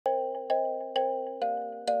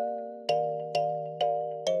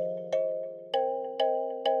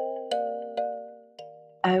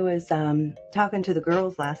I was talking to the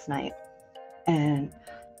girls last night, and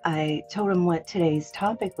I told them what today's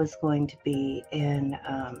topic was going to be, and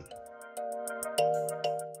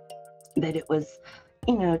that it was,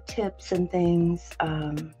 tips and things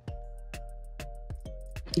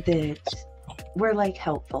that were like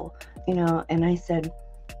helpful, And I said,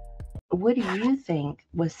 what do you think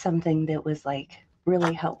was something that was like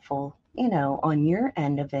really helpful, on your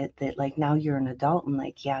end of it, that like now you're an adult and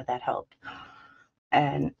like, yeah, that helped.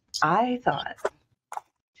 And I thought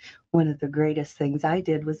one of the greatest things I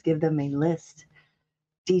did was give them a list,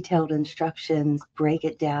 detailed instructions, break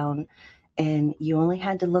it down, and you only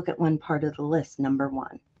had to look at one part of the list, number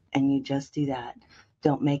one, and you just do that.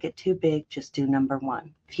 Don't make it too big, just do number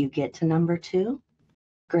one. If you get to number two,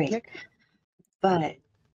 great. But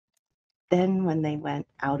then when they went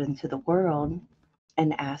out into the world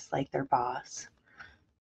and asked like their boss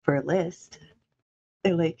for a list,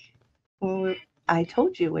 they're like, well, I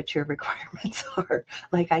told you what your requirements are.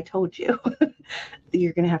 Like I told you,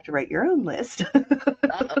 you're going to have to write your own list.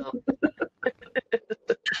 Uh-oh.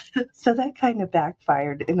 So that kind of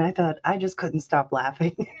backfired, and I thought I just couldn't stop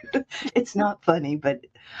laughing. It's not funny, but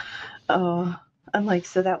oh, I'm like,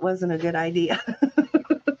 so that wasn't a good idea.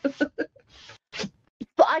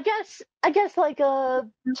 But I guess like a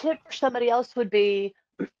tip for somebody else would be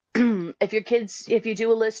if you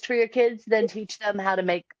do a list for your kids, then teach them how to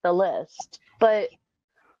make the list. But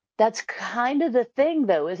that's kind of the thing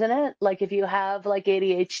though, isn't it? Like if you have like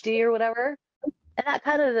ADHD or whatever, and that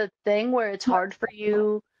kind of the thing where it's hard for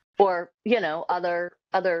you or,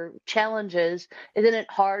 other challenges, isn't it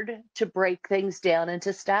hard to break things down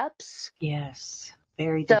into steps? Yes,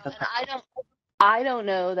 very So, and difficult. I don't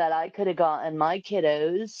know that I could have gotten my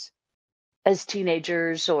kiddos as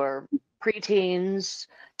teenagers or preteens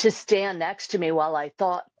to stand next to me while I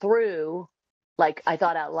thought through, like I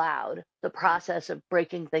thought out loud, the process of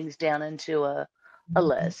breaking things down into a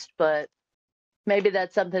list. But maybe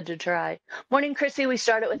that's something to try. Morning, Chrissy. We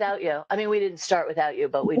started without you. I mean, we didn't start without you,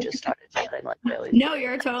 but we just started chatting like we always No, do.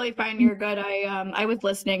 you're totally fine. You're good. I was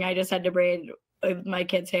listening. I just had to braid my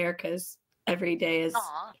kid's hair because every day is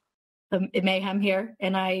Aw. a mayhem here,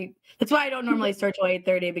 and that's why I don't normally start till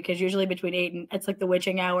 8:30, because usually between 8 and it's like the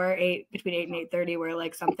witching hour, between 8 and 8:30, where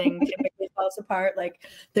like something typically falls apart, like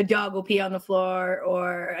the dog will pee on the floor,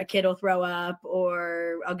 or a kid will throw up,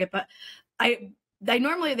 or I'll get I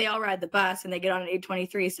normally they all ride the bus and they get on at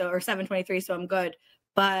 8:23, or 7:23, so I'm good.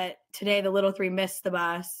 But today the little three missed the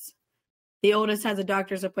bus. The oldest has a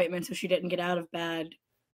doctor's appointment, so she didn't get out of bed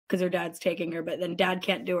because her dad's taking her, but then dad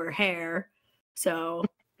can't do her hair. So,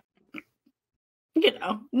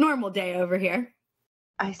 normal day over here.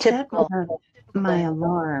 I set Typical. my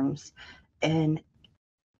alarms, and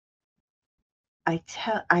I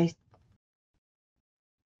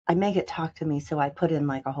make it talk to me, so I put in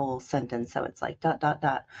like a whole sentence, so it's like dot dot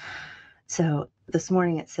dot. So this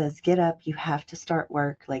morning it says, get up, you have to start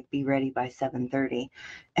work, like be ready by 7:30.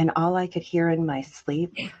 And all I could hear in my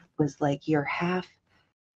sleep was like, you're half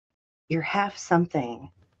something.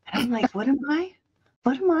 And I'm like, what am I?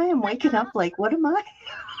 What am I? I'm waking up like, what am I?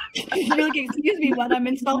 You're like, excuse me, what? I'm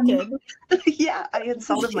insulted. Yeah, I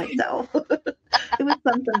insulted myself. It was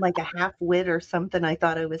something like a half wit or something I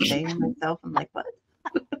thought I was saying to myself. I'm like, what?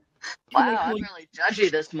 Wow, I'm really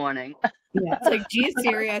judgy this morning. Yeah. It's like, geez,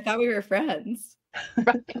 Siri, I thought we were friends.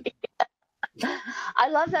 Right. I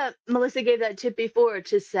love that Melissa gave that tip before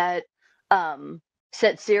to set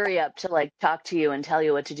Siri up to like talk to you and tell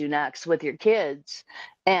you what to do next with your kids.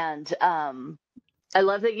 And I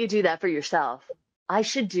love that you do that for yourself. I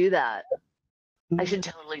should do that. I should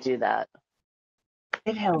totally do that.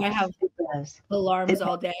 It helps. I have It does. alarms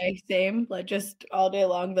all day, same. Like just all day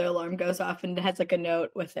long, the alarm goes off and it has like a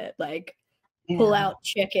note with it, like pull out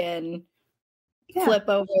chicken, flip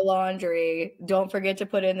over laundry, don't forget to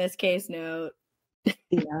put in this case note.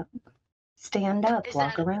 Yeah. Stand up,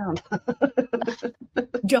 walk around.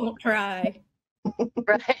 Don't cry.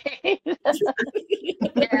 Right.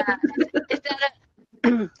 Yeah. Is that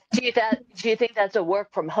do you think that's a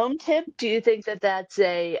work from home tip? Do you think that that's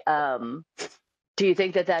do you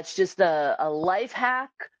think that that's just a life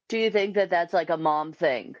hack? Do you think that that's like a mom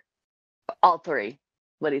thing? All three.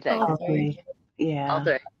 What do you think? All three. Yeah. All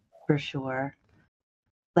three. For sure.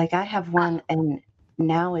 Like I have one, and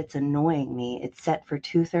now it's annoying me. It's set for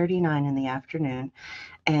 2:39 in the afternoon,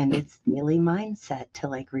 and it's daily mindset to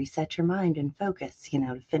like reset your mind and focus,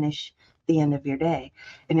 to finish the end of your day.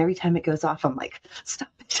 And every time it goes off, I'm like, stop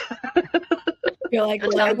it. You're like,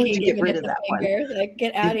 I need to get rid of that one. Like,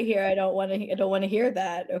 get out of here. I don't want to hear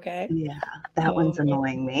that. Okay. Yeah, that one's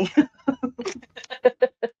annoying me.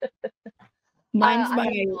 Mine's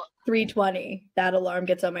my 3:20. That alarm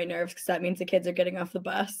gets on my nerves because that means the kids are getting off the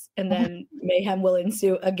bus, and then mayhem will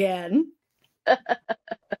ensue again.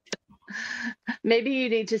 Maybe you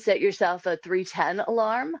need to set yourself a 3:10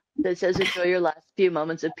 alarm that says enjoy your last few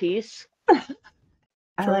moments of peace.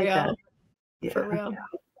 I like that. Yeah. For real.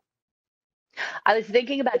 I was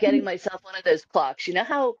thinking about getting myself one of those clocks. You know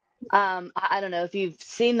how I don't know if you've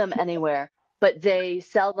seen them anywhere, but they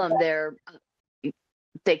sell them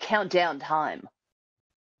they count down time.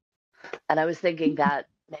 And I was thinking that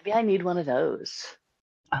maybe I need one of those.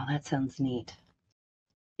 Oh, that sounds neat.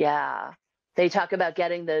 Yeah. They talk about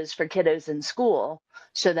getting those for kiddos in school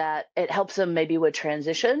so that it helps them maybe with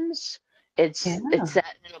transitions. It's set and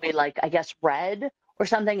it'll be like, I guess, red or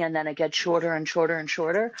something, and then it gets shorter and shorter and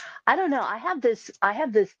shorter. I don't know. I have this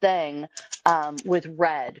thing with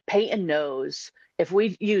red. Peyton knows if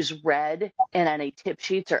we use red in any tip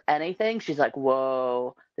sheets or anything, she's like,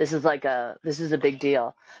 whoa, this is a big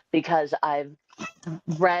deal, because I've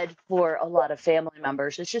read for a lot of family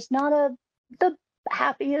members. It's just not the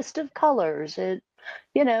happiest of colors. It,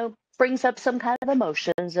 brings up some kind of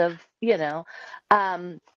emotions of,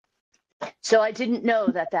 so I didn't know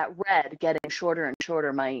that red getting shorter and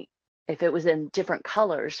shorter might, if it was in different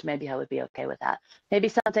colors, maybe I would be okay with that. Maybe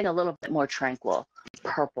something a little bit more tranquil,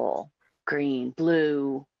 purple, green,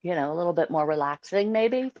 blue, a little bit more relaxing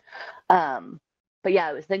maybe. But yeah,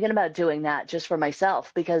 I was thinking about doing that just for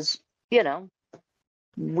myself because,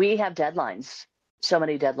 we have deadlines, so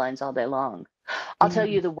many deadlines all day long. I'll tell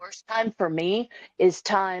you, the worst time for me is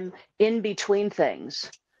time in between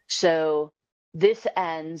things. So this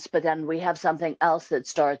ends, but then we have something else that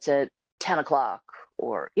starts at 10 o'clock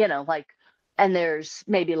or, and there's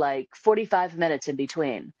maybe 45 minutes in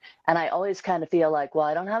between. And I always kind of feel like, well,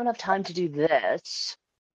 I don't have enough time to do this.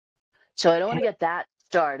 So I don't want to get that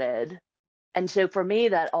started. And so for me,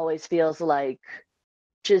 that always feels like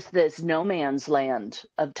just this no man's land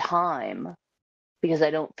of time, because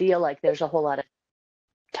I don't feel like there's a whole lot of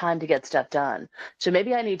time to get stuff done. So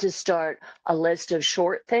maybe I need to start a list of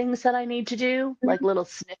short things that I need to do, like little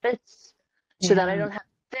snippets, so that I don't have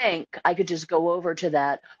to think. I could just go over to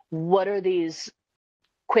that. What are these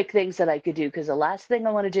quick things that I could do? Because the last thing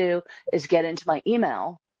I want to do is get into my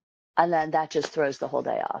email, and then that just throws the whole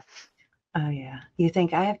day off. Oh, yeah. You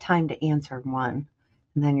think I have time to answer one,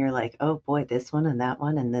 and then you're like, oh, boy, this one and that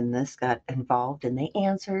one, and then this got involved, and they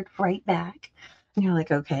answered right back. And you're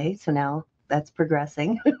like, okay, so now that's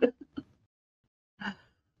progressing.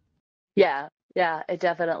 Yeah, it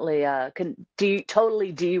definitely can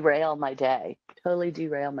totally derail my day.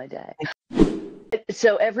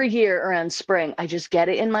 So every year around spring, I just get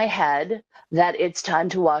it in my head that it's time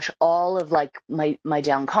to wash all of my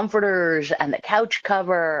down comforters and the couch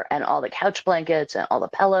cover and all the couch blankets and all the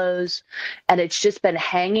pillows. And it's just been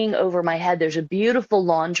hanging over my head. There's a beautiful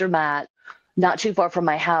laundromat not too far from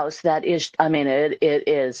my house that is, it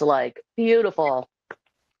is beautiful.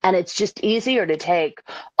 And it's just easier to take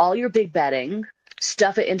all your big bedding,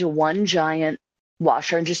 stuff it into one giant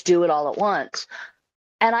washer, and just do it all at once.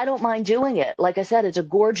 And I don't mind doing it. Like I said, it's a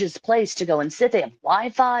gorgeous place to go and sit. They have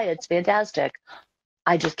Wi-Fi. It's fantastic.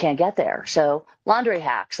 I just can't get there. So laundry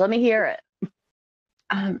hacks, let me hear it.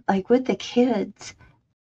 With the kids,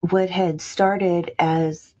 what had started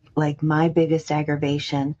as my biggest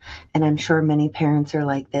aggravation, and I'm sure many parents are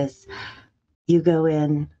like this, you go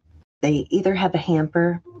in, they either have a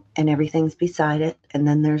hamper and everything's beside it, and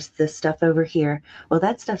then there's this stuff over here. Well,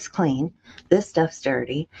 that stuff's clean. This stuff's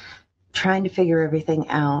dirty. Trying to figure everything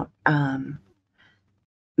out.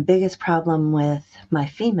 Biggest problem with my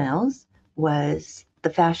females was the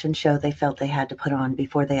fashion show they felt they had to put on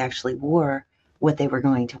before they actually wore what they were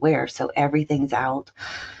going to wear. So everything's out.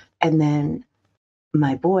 And then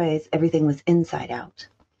my boys, everything was inside out.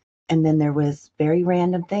 And then there was very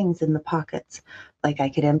random things in the pockets. I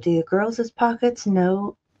could empty the girls' pockets,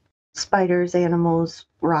 no spiders, animals,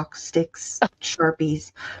 rocks, sticks,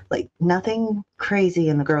 Sharpies, nothing crazy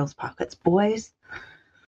in the girls' pockets. Boys,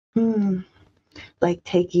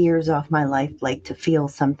 take years off my life, to feel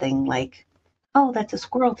something oh, that's a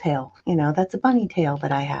squirrel tail, that's a bunny tail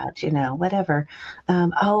that I had, whatever.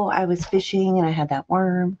 Oh, I was fishing and I had that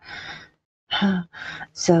worm.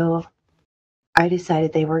 So I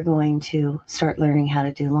decided they were going to start learning how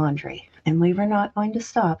to do laundry. And we were not going to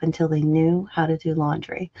stop until they knew how to do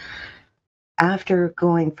laundry. After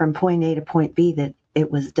going from point A to point B, that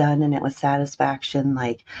it was done and it was satisfaction,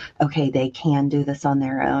 okay, they can do this on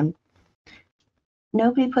their own.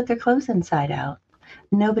 Nobody put their clothes inside out.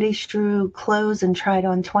 Nobody strew clothes and tried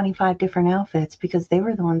on 25 different outfits because they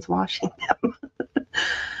were the ones washing them.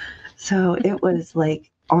 So it was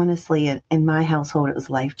honestly, in my household, it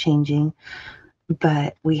was life-changing.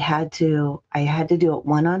 but I had to do it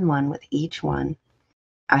one-on-one with each one.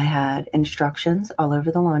 I had instructions all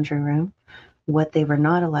over the laundry room. What they were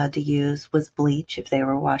not allowed to use was bleach. If they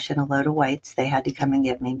were washing a load of whites, they had to come and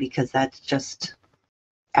get me because that's just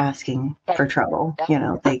asking for trouble.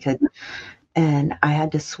 They could, and I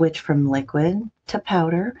had to switch from liquid to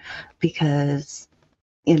powder because,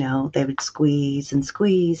 they would squeeze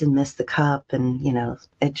and miss the cup. And,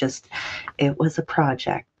 it was a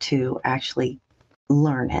project to actually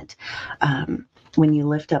learn it. When you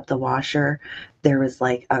lift up the washer, there was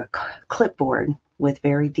like a clipboard with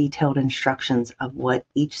very detailed instructions of what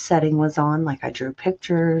each setting was on. Like I drew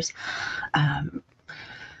pictures.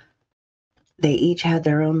 They each had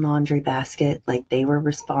their own laundry basket. Like they were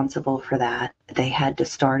responsible for that. They had to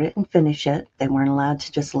start it and finish it. They weren't allowed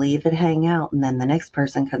to just leave it hang out. And then the next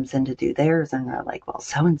person comes in to do theirs. And they're like, well,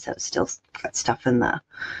 so-and-so still got stuff in the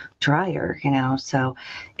dryer, So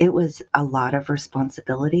it was a lot of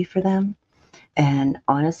responsibility for them. And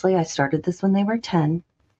honestly, I started this when they were 10.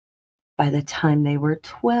 By the time they were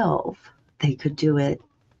 12, they could do it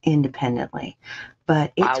independently.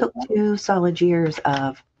 But it took 2 solid years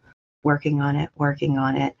of working on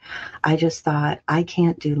it. I just thought, I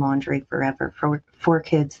can't do laundry forever. For 4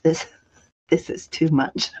 kids, this is too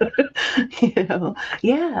much.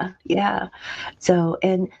 Yeah. So,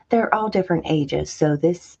 and they're all different ages. So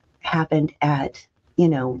this happened at,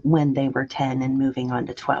 when they were 10 and moving on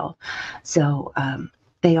to 12. So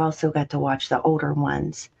they also got to watch the older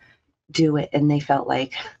ones do it, and they felt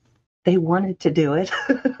like they wanted to do it.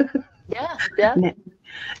 Yeah.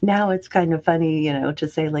 Now it's kind of funny, to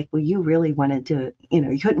say like, well, you really wanted to,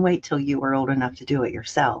 you couldn't wait till you were old enough to do it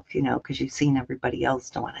yourself, because you've seen everybody else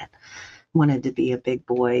doing it. Wanted to be a big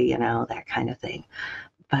boy, that kind of thing.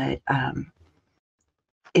 But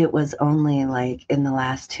it was only like in the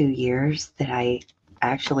last 2 years that I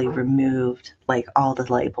actually removed like all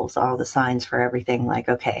the labels, all the signs for everything. Like,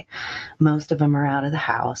 okay, most of them are out of the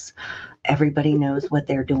house. Everybody knows what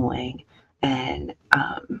they're doing. And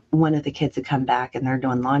one of the kids had come back and they're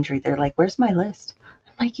doing laundry. They're like, where's my list?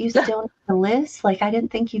 I'm like, you still need the list? Like, I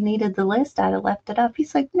didn't think you needed the list. I'd have left it up.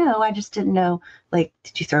 He's like, no, I just didn't know. Like,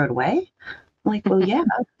 did you throw it away? I'm like, well, yeah,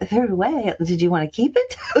 I threw it away. Did you want to keep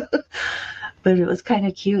it? But it was kind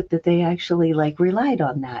of cute that they actually like relied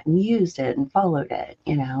on that and used it and followed it,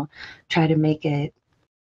 try to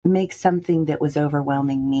make something that was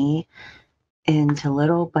overwhelming me into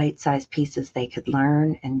little bite-sized pieces they could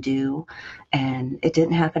learn and do. And it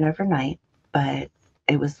didn't happen overnight, but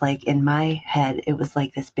it was like in my head, it was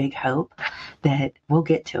like this big hope that we'll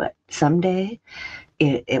get to it. Someday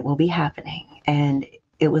it will be happening. And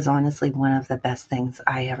it was honestly one of the best things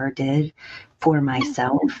I ever did for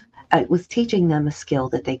myself. It was teaching them a skill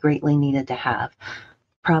that they greatly needed to have.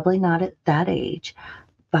 Probably not at that age,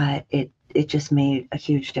 but it just made a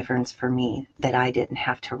huge difference for me that I didn't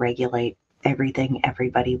have to regulate everything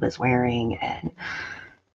everybody was wearing and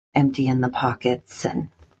emptying the pockets. And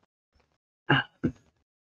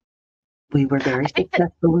we were very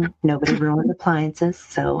successful. Nobody ruined appliances,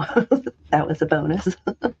 so that was a bonus.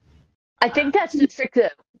 I think that's the trick, though.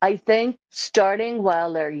 I think starting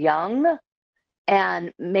while they're young,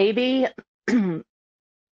 and maybe the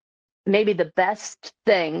best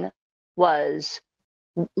thing was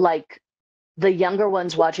like the younger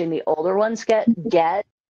ones watching the older ones get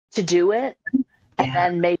to do it, and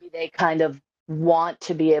then maybe they kind of want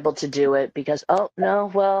to be able to do it because, oh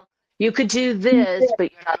no, well, you could do this,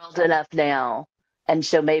 but you're not old enough now. And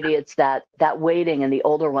so maybe it's that waiting and the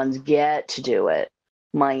older ones get to do it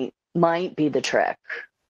might be the trick.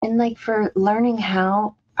 And like for learning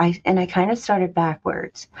how, I kind of started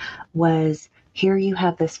backwards, was here you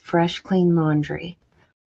have this fresh, clean laundry.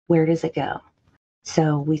 Where does it go?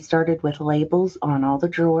 So we started with labels on all the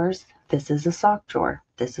drawers. This is a sock drawer.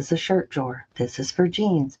 This is a shirt drawer. This is for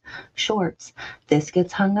jeans, shorts. This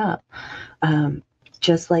gets hung up.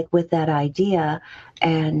 Just like with that idea.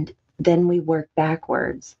 And then we work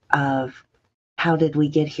backwards of how did we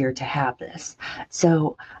get here to have this?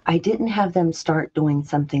 So I didn't have them start doing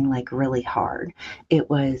something like really hard. It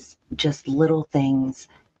was just little things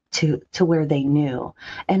to where they knew.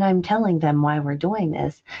 And I'm telling them why we're doing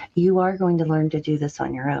this. You are going to learn to do this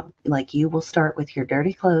on your own. Like you will start with your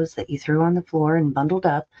dirty clothes that you threw on the floor and bundled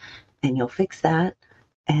up, and you'll fix that.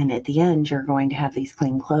 And at the end, you're going to have these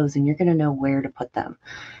clean clothes and you're going to know where to put them.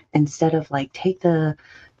 Instead of like, take the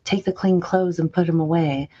clean clothes and put them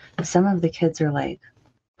away. Some of the kids are like,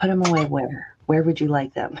 put them away where? Where would you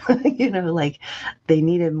like them? Like they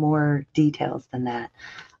needed more details than that.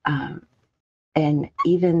 And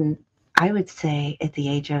even, I would say at the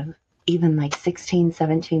age of even like 16,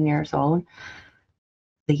 17 years old,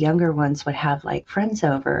 the younger ones would have like friends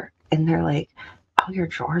over and they're like, oh, your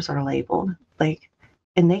drawers are labeled. Like,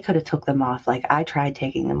 and they could have took them off. Like I tried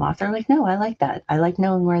taking them off. They're like, no, I like that. I like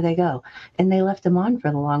knowing where they go. And they left them on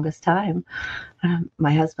for the longest time.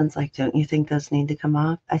 My husband's like, don't you think those need to come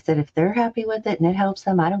off? I said, if they're happy with it and it helps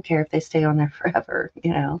them, I don't care if they stay on there forever,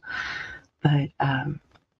 you know. But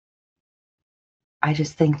I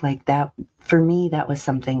just think like that, for me, that was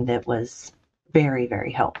something that was very,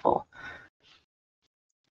 very helpful.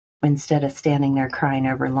 Instead of standing there crying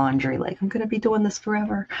over laundry, like, I'm going to be doing this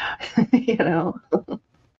forever, you know.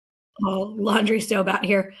 Oh, laundry's so bad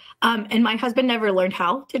here. And my husband never learned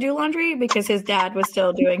how to do laundry because his dad was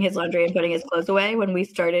still doing his laundry and putting his clothes away when we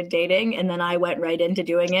started dating. And then I went right into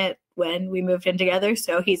doing it when we moved in together.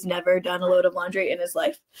 So he's never done a load of laundry in his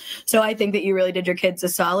life. So I think that you really did your kids a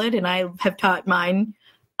solid. And I have taught mine,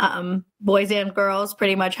 boys and girls,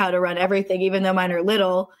 pretty much how to run everything. Even though mine are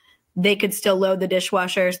little, they could still load the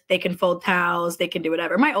dishwashers. They can fold towels. They can do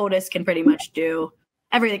whatever. My oldest can pretty much do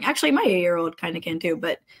everything. Actually, my 8-year-old kind of can too,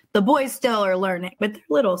 but the boys still are learning, but they're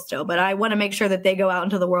little still. But I want to make sure that they go out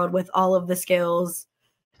into the world with all of the skills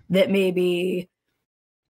that maybe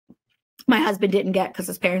my husband didn't get because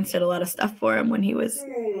his parents did a lot of stuff for him when he was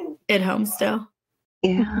at home still.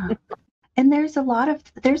 Yeah. And there's a lot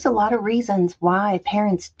of reasons why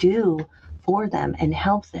parents do for them and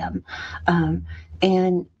help them.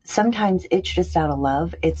 And sometimes it's just out of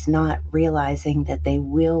love. It's not realizing that they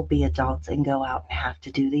will be adults and go out and have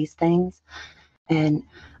to do these things. And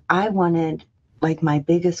I wanted, like, my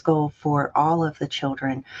biggest goal for all of the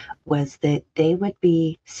children was that they would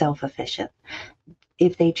be self-efficient.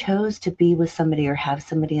 If they chose to be with somebody or have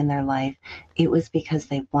somebody in their life, it was because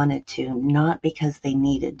they wanted to, not because they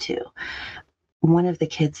needed to. One of the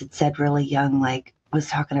kids had said really young, like, was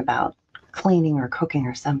talking about cleaning or cooking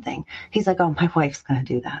or something. He's like, oh, my wife's going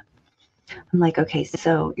to do that. I'm like, okay,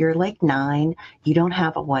 so you're like 9, you don't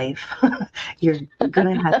have a wife, you're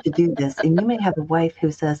going to have to do this. And you may have a wife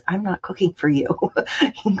who says, I'm not cooking for you.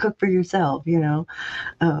 You can cook for yourself, you know.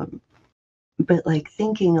 But like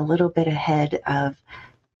thinking a little bit ahead of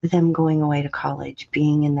them going away to college,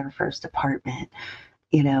 being in their first apartment,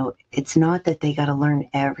 you know, it's not that they got to learn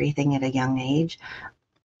everything at a young age.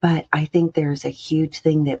 But I think there's a huge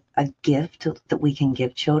thing that a gift that we can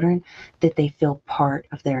give children, that they feel part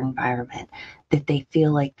of their environment, that they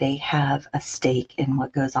feel like they have a stake in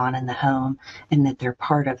what goes on in the home and that they're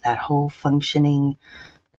part of that whole functioning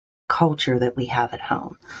culture that we have at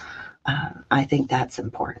home. I think that's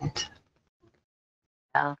important.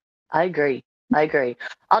 Yeah, I agree.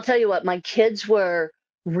 I'll tell you what, my kids were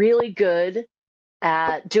really good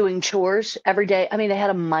at doing chores every day. I mean, they had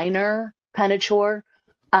a minor kind of chore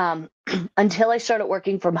until I started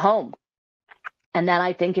working from home. And then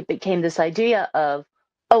I think it became this idea of,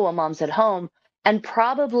 oh, well, mom's at home. And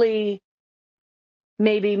probably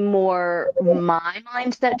maybe more my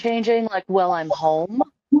mindset changing, like, well, I'm home.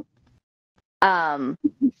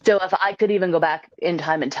 So if I could even go back in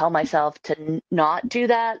time and tell myself to not do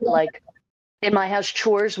that, like in my house,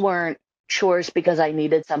 chores weren't chores because I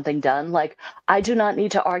needed something done. Like, I do not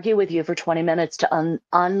need to argue with you for 20 minutes to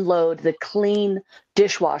unload the clean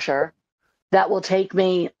dishwasher. That will take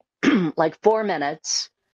me like 4 minutes.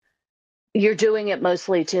 You're doing it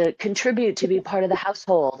mostly to contribute, to be part of the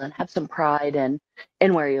household and have some pride in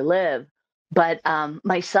where you live. But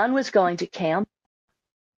my son was going to camp,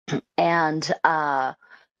 and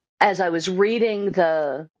as I was reading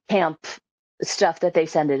the camp stuff that they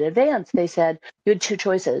send in advance, they said you had 2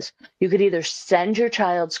 choices. You could either send your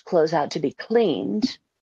child's clothes out to be cleaned,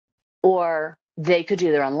 or they could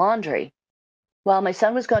do their own laundry. Well, my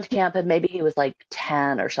son was going to camp and maybe he was like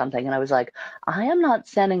 10 or something. And I was like, I am not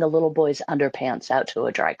sending a little boy's underpants out to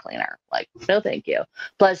a dry cleaner. Like, no, thank you.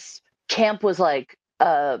 Plus, camp was like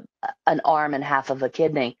an arm and half of a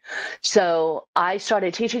kidney. So I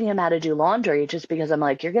started teaching him how to do laundry just because I'm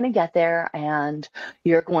like, you're going to get there and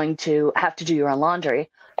you're going to have to do your own laundry.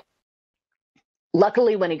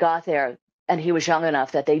 Luckily, when he got there and he was young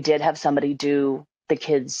enough that they did have somebody do the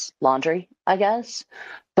kids' laundry, I guess.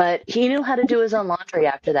 But he knew how to do his own laundry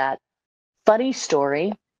after that. Funny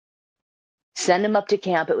story. Send him up to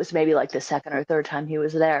camp. It was maybe like the 2nd or 3rd time he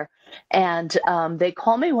was there. And they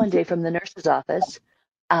call me one day from the nurse's office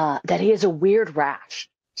that he has a weird rash.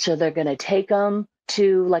 So they're going to take him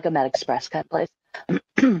to like a Med Express kind of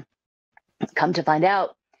place. Come to find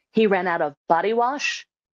out, he ran out of body wash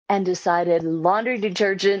and decided laundry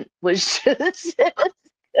detergent was just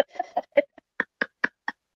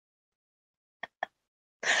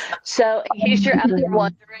So in case you're out there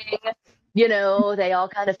wondering, you know, they all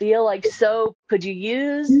kind of feel like soap. Could you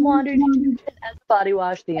use laundry detergent as a body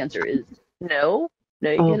wash? The answer is no.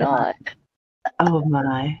 No, you Oh cannot. oh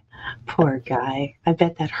my, poor guy. I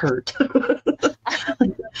bet that hurt.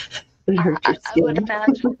 It hurt your I would skin.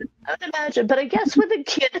 imagine. I would imagine. But I guess with a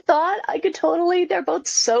kid thought, I could totally, they're both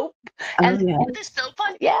soap. Oh And yeah. the soap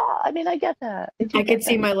one, yeah, I mean, I get that. I do I get could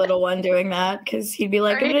see that. my little one doing that because he'd be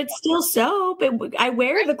like, Right? but it's still soap. I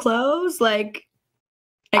wear the clothes. Like,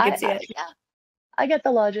 I could see it. Yeah, I get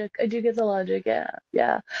the logic. I do get the logic. Yeah,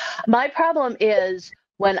 yeah. My problem is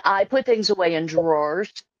when I put things away in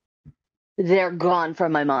drawers, they're gone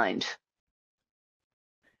from my mind.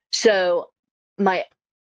 So my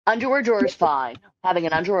underwear drawer is fine. Having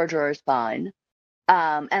an underwear drawer is fine.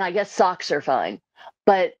 And I guess socks are fine.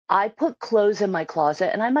 But I put clothes in my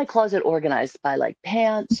closet, and I have my closet organized by like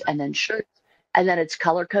pants and then shirts, and then it's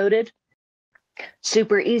color coded.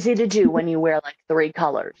 Super easy to do when you wear like 3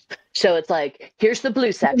 colors. So it's like, here's the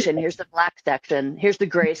blue section, here's the black section, here's the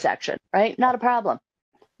gray section, right? Not a problem.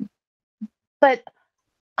 But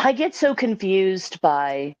I get so confused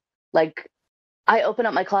by, like, I open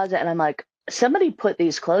up my closet and I'm like, somebody put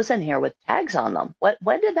these clothes in here with tags on them.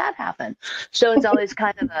 When did that happen? So it's always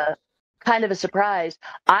kind of a surprise.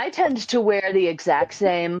 I tend to wear the exact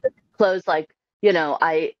same clothes, like,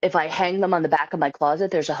 if I hang them on the back of my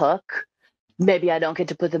closet, there's a hook. Maybe I don't get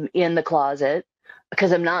to put them in the closet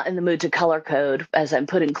because I'm not in the mood to color code as I'm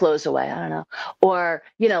putting clothes away. I don't know. Or,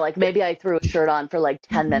 like maybe I threw a shirt on for like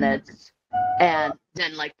 10 minutes and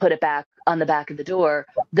then like put it back on the back of the door.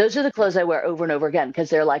 Those are the clothes I wear over and over again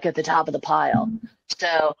because they're like at the top of the pile.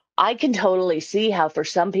 So I can totally see how for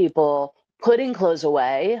some people putting clothes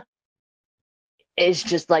away is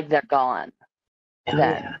just like they're gone. Oh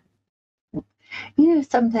Then. yeah.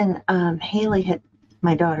 Something Haley had,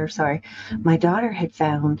 my daughter had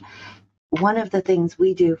found. One of the things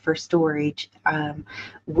we do for storage,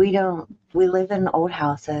 we live in old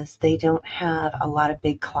houses. They don't have a lot of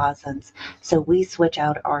big closets. So we switch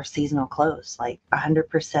out our seasonal clothes, like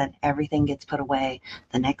 100%. Everything gets put away.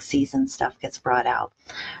 The next season stuff gets brought out.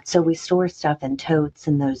 So we store stuff in totes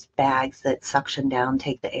and those bags that suction down,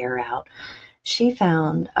 take the air out. She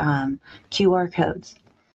found QR codes.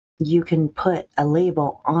 You can put a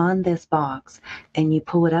label on this box and you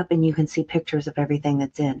pull it up and you can see pictures of everything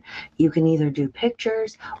that's in. You can either do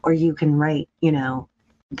pictures or you can write,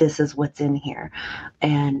 this is what's in here.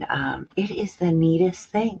 And it is the neatest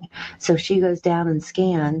thing. So she goes down and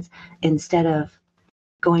scans instead of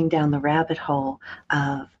going down the rabbit hole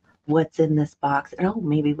of what's in this box. And,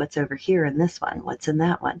 maybe what's over here in this one, what's in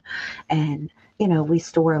that one. And we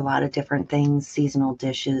store a lot of different things, seasonal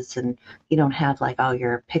dishes, and you don't have like all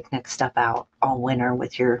your picnic stuff out all winter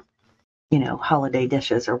with your, holiday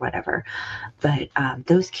dishes or whatever. But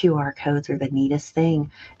those QR codes are the neatest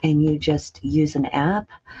thing. And you just use an app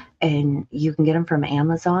and you can get them from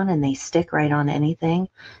Amazon and they stick right on anything.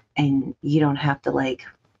 And you don't have to like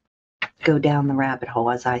go down the rabbit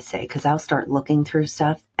hole, as I say, because I'll start looking through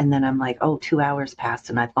stuff and then I'm like, 2 hours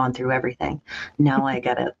passed and I've gone through everything. Now I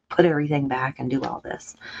got to put everything back and do all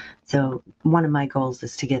this. So one of my goals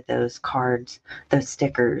is to get those cards, those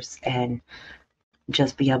stickers, and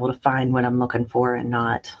just be able to find what I'm looking for and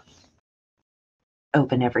not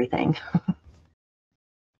open everything.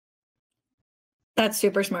 That's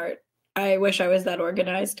super smart. I wish I was that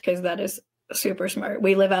organized because that is super smart.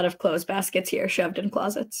 We live out of clothes baskets here, shoved in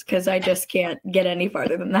closets, because I just can't get any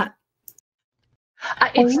farther than that.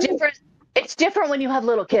 It's different. It's different when you have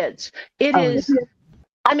little kids. It is. Yeah.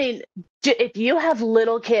 I mean, if you have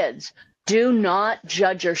little kids, do not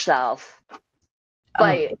judge yourself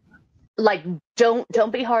by like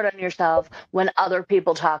don't be hard on yourself when other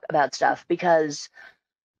people talk about stuff, because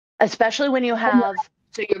especially when you have,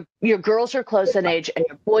 so your girls are close in age and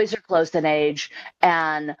your boys are close in age,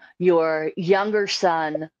 and your younger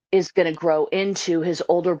son is going to grow into his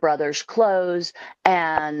older brother's clothes,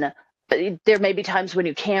 and there may be times when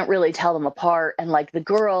you can't really tell them apart, and like the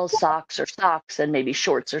girls' socks are socks and maybe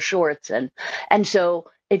shorts are shorts, and so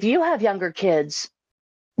if you have younger kids,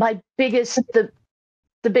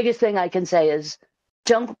 the biggest thing I can say is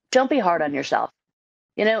don't be hard on yourself.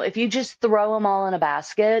 If you just throw them all in a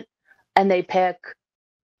basket and they pick,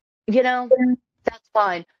 that's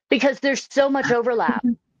fine, because there's so much overlap.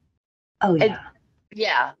 Oh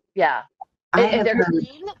yeah. Yeah. And they're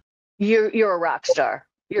clean. You're a rock star.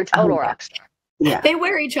 You're a total rock star. Yeah. They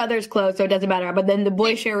wear each other's clothes, so it doesn't matter. But then the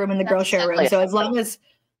boys share room and the girls share room. So as long as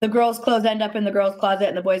the girls' clothes end up in the girls' closet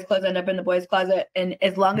and the boys' clothes end up in the boys' closet, and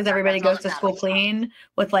as long as everybody goes to school clean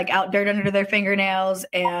with like out dirt under their fingernails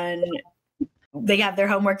and they have their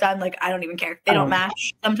homework done, like I don't even care. They don't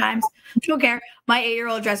match sometimes. Don't care. My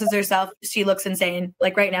 8-year-old dresses herself. She looks insane.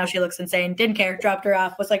 Like right now she looks insane. Didn't care. Dropped her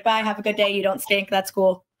off. Was like, bye, have a good day. You don't stink. That's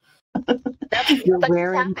cool. You're but he's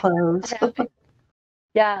wearing happy. clothes. He's happy.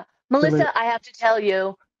 Yeah. Melissa, I have to tell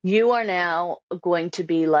you, you are now going to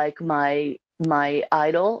be like my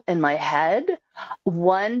idol in my head.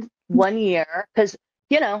 One year, because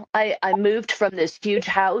I moved from this huge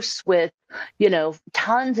house with,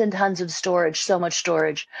 tons and tons of storage, so much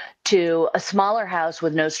storage, to a smaller house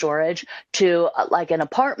with no storage, to like an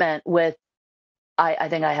apartment with I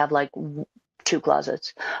think I have like two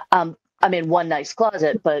closets. I mean, one nice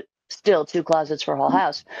closet, but still two closets for a whole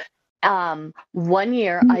house. One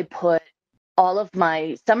year I put all of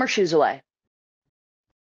my summer shoes away.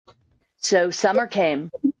 So summer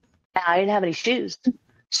came and I didn't have any shoes.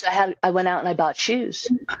 So I went out and I bought shoes.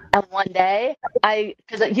 And one day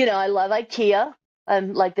because I love IKEA.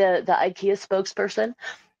 I'm like the IKEA spokesperson.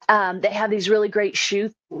 They have these really great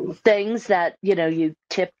shoe things that, you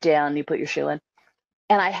tip down, you put your shoe in.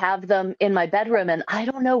 And I have them in my bedroom. And I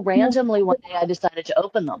don't know, randomly one day I decided to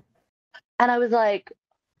open them. And I was like,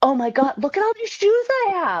 oh my God, look at all these shoes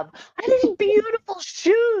I have. I have these beautiful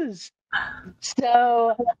shoes.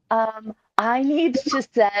 So I need to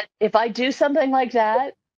set, if I do something like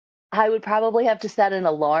that, I would probably have to set an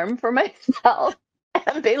alarm for myself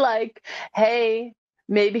and be like, hey,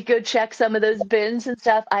 maybe go check some of those bins and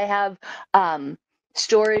stuff. I have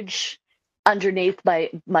storage underneath my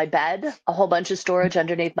bed, a whole bunch of storage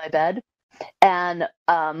underneath my bed. And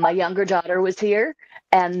my younger daughter was here,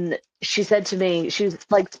 and she said to me, she was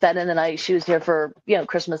like spending the night. She was here for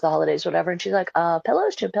Christmas, the holidays, whatever. And she's like,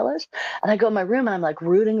 pillows, two pillows. And I go in my room and I'm like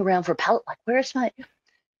rooting around for pillow. Like, where's my?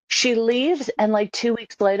 She leaves, and like 2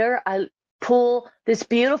 weeks later, I pull this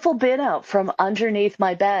beautiful bin out from underneath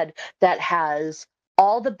my bed that has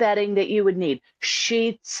all the bedding that you would need: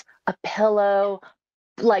 sheets, a pillow,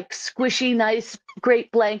 like squishy, nice,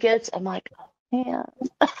 great blankets. I'm like, oh man.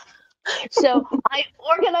 So I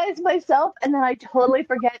organize myself, and then I totally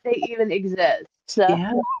forget they even exist. So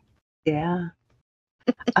Yeah.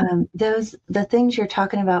 The things you're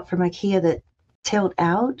talking about from IKEA that tilt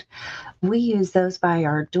out, we use those by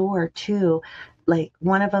our door too. Like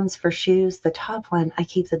one of them's for shoes. The top one I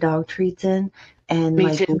keep the dog treats in, and me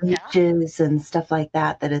like too. Yeah. leashes and stuff like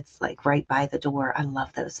that. That it's like right by the door. I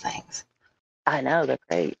love those things. I know, they're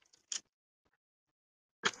great.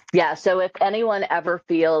 Yeah. So if anyone ever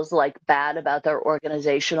feels like bad about their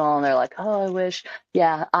organizational and they're like, oh, I wish,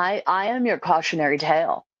 yeah, I am your cautionary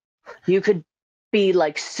tale. You could be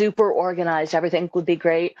like super organized. Everything would be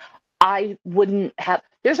great. I wouldn't have,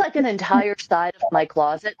 there's like an entire side of my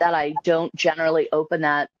closet that I don't generally open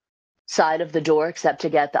that side of the door except to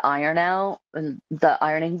get the iron out and the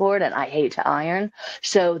ironing board. And I hate to iron.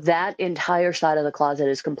 So that entire side of the closet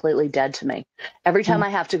is completely dead to me. Every time I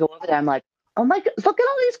have to go over there, I'm like, oh my God, look at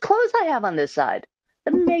all these clothes I have on this side.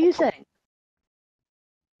 Amazing.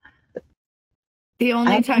 The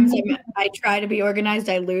only times I try to be organized,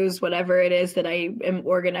 I lose whatever it is that I am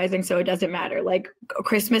organizing, so it doesn't matter. Like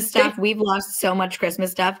Christmas stuff, we've lost so much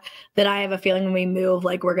Christmas stuff that I have a feeling when we move,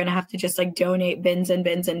 like we're going to have to just like donate bins and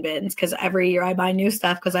bins and bins, because every year I buy new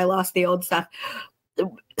stuff because I lost the old stuff.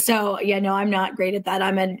 So yeah, no, I'm not great at that.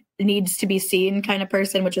 I'm a needs to be seen kind of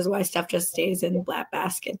person, which is why stuff just stays in black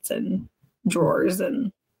baskets and drawers.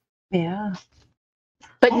 And yeah.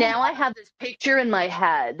 But now I have this picture in my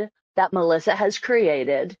head that Melissa has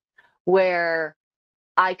created where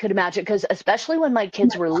I could imagine, because especially when my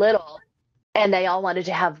kids were little and they all wanted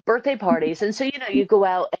to have birthday parties. And so, you go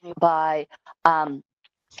out and you buy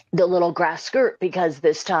the little grass skirt because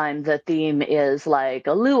this time the theme is like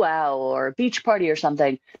a luau or a beach party or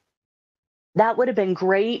something. That would have been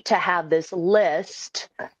great to have this list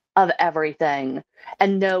of everything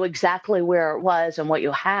and know exactly where it was and what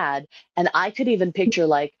you had. And I could even picture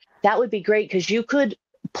like, that would be great because you could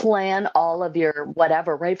plan all of your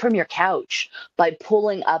whatever right from your couch by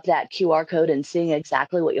pulling up that QR code and seeing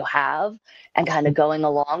exactly what you have and kind of going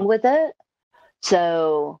along with it.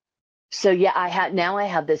 So yeah, I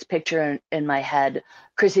have this picture in my head.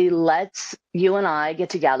 Chrissy, let's you and I get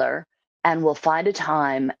together and we'll find a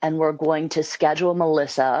time and we're going to schedule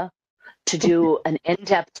Melissa to do an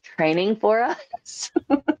in-depth training for us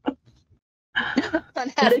on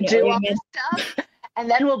how to do all this stuff. And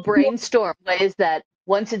then we'll brainstorm ways that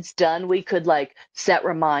once it's done, we could like set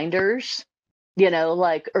reminders,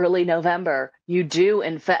 like early November. You do,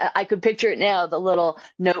 in fact, I could picture it now, the little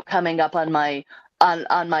note coming up on my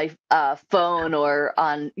phone or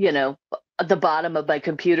on, at the bottom of my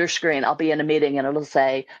computer screen. I'll be in a meeting and it'll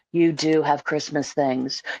say, you do have Christmas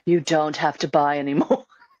things. You don't have to buy anymore.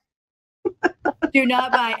 Do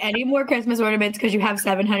not buy any more Christmas ornaments because you have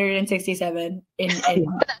 767 in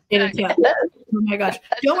a tail. Oh my gosh.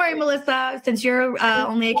 Don't worry, Melissa. Since you're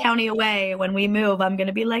only a county away, when we move, I'm going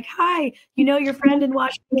to be like, hi, your friend in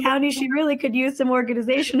Washington County, she really could use some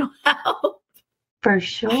organizational help. For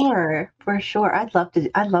sure. I'd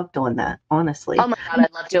love doing that, honestly. Oh my God, I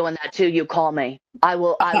love doing that too. You call me. I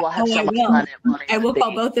will have someone on it. I will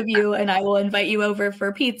call both of you and I will invite you over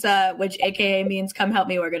for pizza, which AKA means come help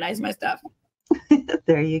me organize my stuff.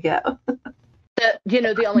 There you go.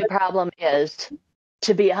 The only problem is,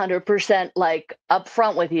 to be 100% like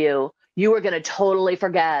upfront with you, you are going to totally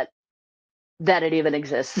forget that it even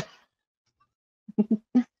exists.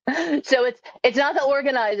 So it's not the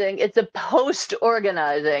organizing, it's the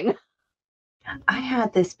post-organizing. I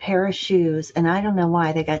had this pair of shoes, and I don't know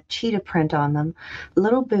why, they got cheetah print on them.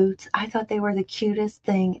 Little boots. I thought they were the cutest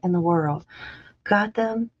thing in the world. Got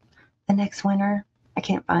them the next winter. I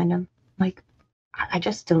can't find them. Like, I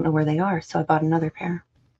just don't know where they are, so I bought another pair.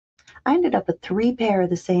 I ended up with 3 pair of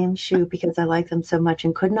the same shoe because I liked them so much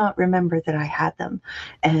and could not remember that I had them.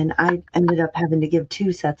 And I ended up having to give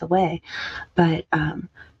 2 sets away. But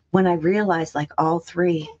when I realized, like, all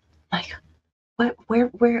 3, like,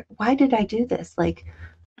 why did I do this? Like,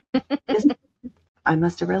 I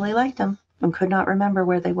must have really liked them and could not remember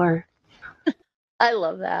where they were. I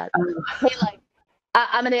love that. Hey, like,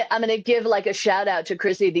 I'm gonna give like a shout out to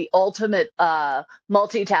Chrissy, the ultimate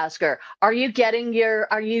multitasker. Are you doing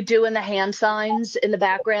the hand signs in the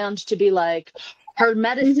background to be like, her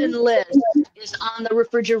medicine list is on the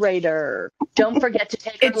refrigerator. Don't forget to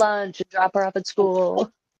take her lunch and drop her off at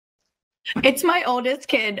school. It's my oldest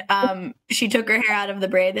kid. She took her hair out of the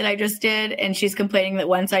braid that I just did, and she's complaining that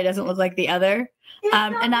one side doesn't look like the other.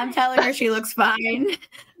 And I'm telling her she looks fine.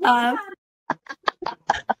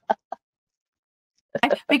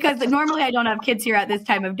 Because normally I don't have kids here at this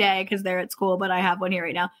time of day because they're at school, but I have one here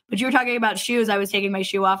right now. But you were talking about shoes. I was taking my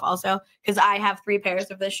shoe off also because I have 3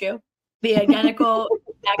 pairs of this shoe. The identical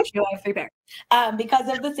exact shoe. I have 3 pairs. Because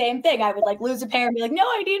of the same thing. I would like lose a pair and be like, no,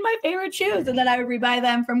 I need my favorite shoes. And then I would rebuy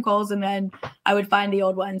them from Kohl's and then I would find the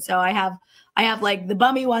old ones. So I have like the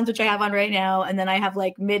bummy ones, which I have on right now. And then I have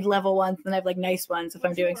like mid-level ones. And I have like nice ones if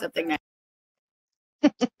I'm doing something nice.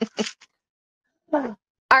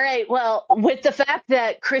 All right. Well, with the fact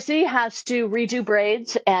that Chrissy has to redo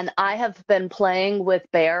braids and I have been playing with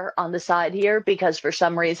Bear on the side here because for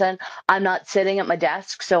some reason I'm not sitting at my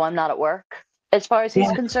desk, so I'm not at work as far as he's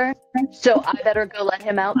concerned. So I better go let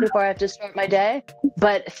him out before I have to start my day.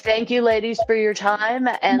 But thank you, ladies, for your time.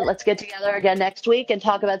 And let's get together again next week and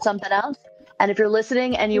talk about something else. And if you're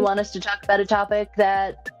listening and you want us to talk about a topic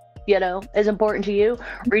that, is important to you,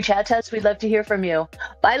 reach out to us. We'd love to hear from you.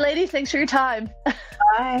 Bye, ladies. Thanks for your time.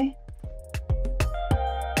 Bye.